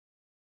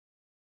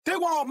They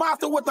want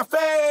Monsta with the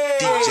fade.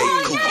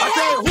 D.J.Cooley504. I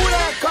said, who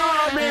that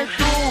coming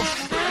through?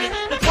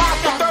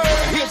 Cross the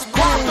third, hits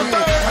cross the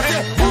third. I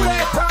said, who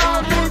that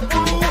coming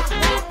through?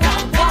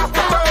 Cross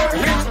the third,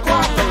 hits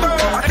cross the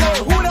third. I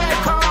said, who that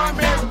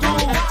coming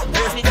through?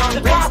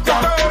 Cross the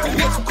third,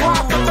 hits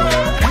cross the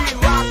third. We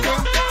rockin',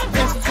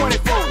 it's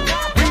 24.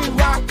 We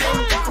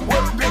rockin'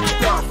 with big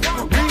stuff.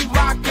 We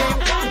rockin'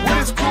 with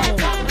it's cool.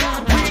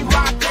 We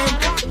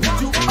rockin',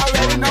 you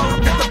already know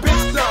it's the big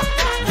stuff.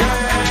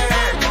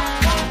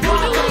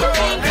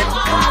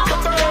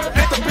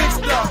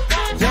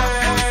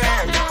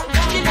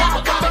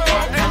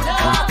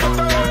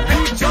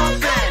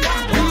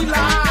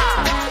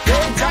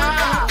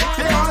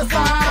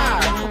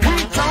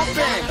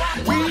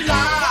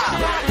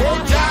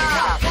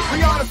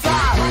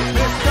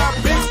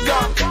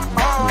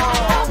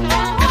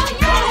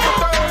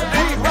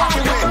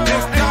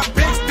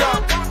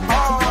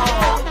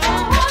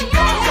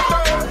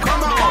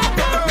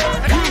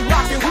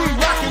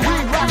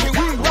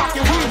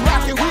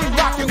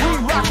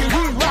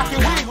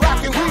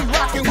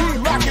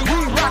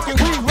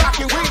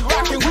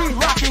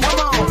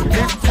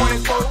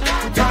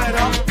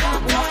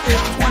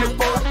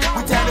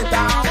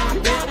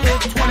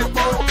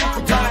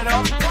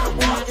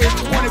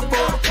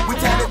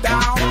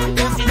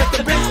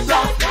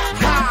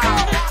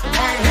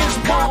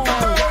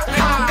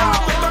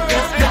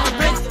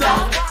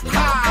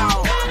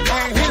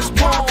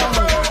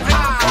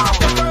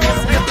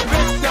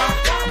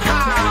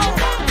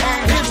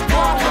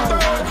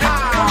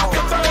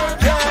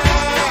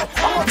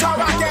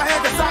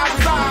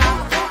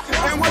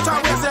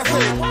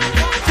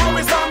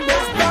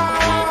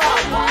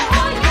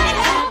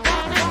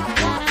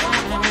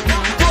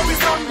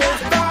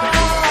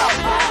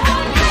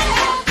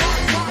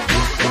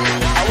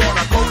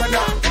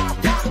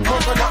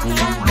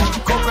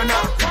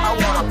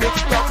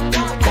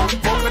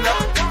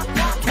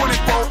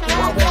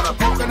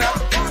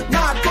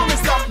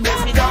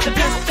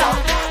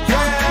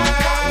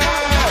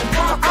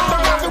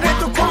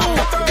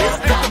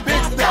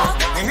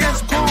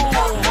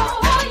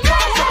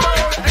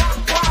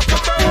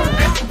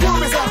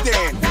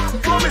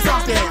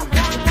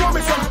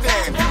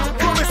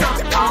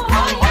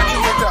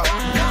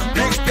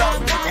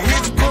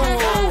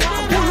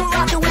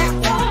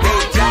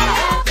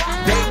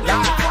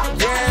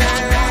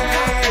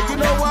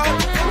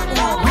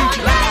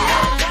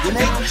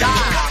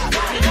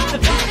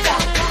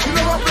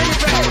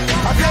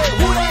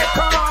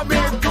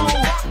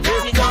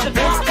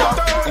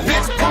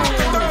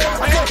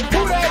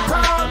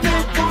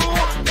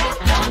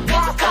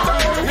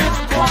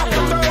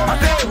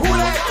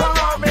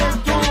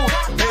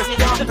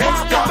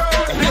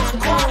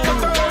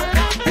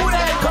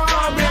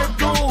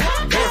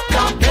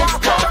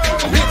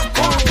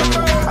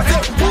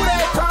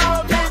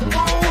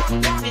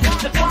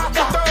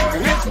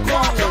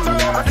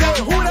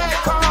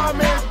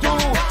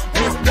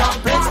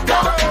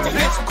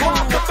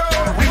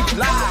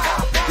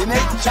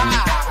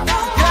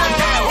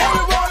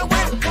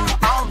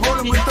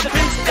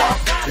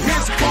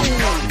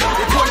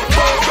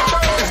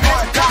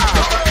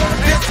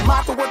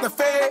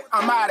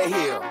 I'm out of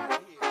here.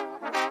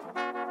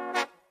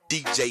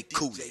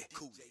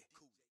 D.J.Cooley504.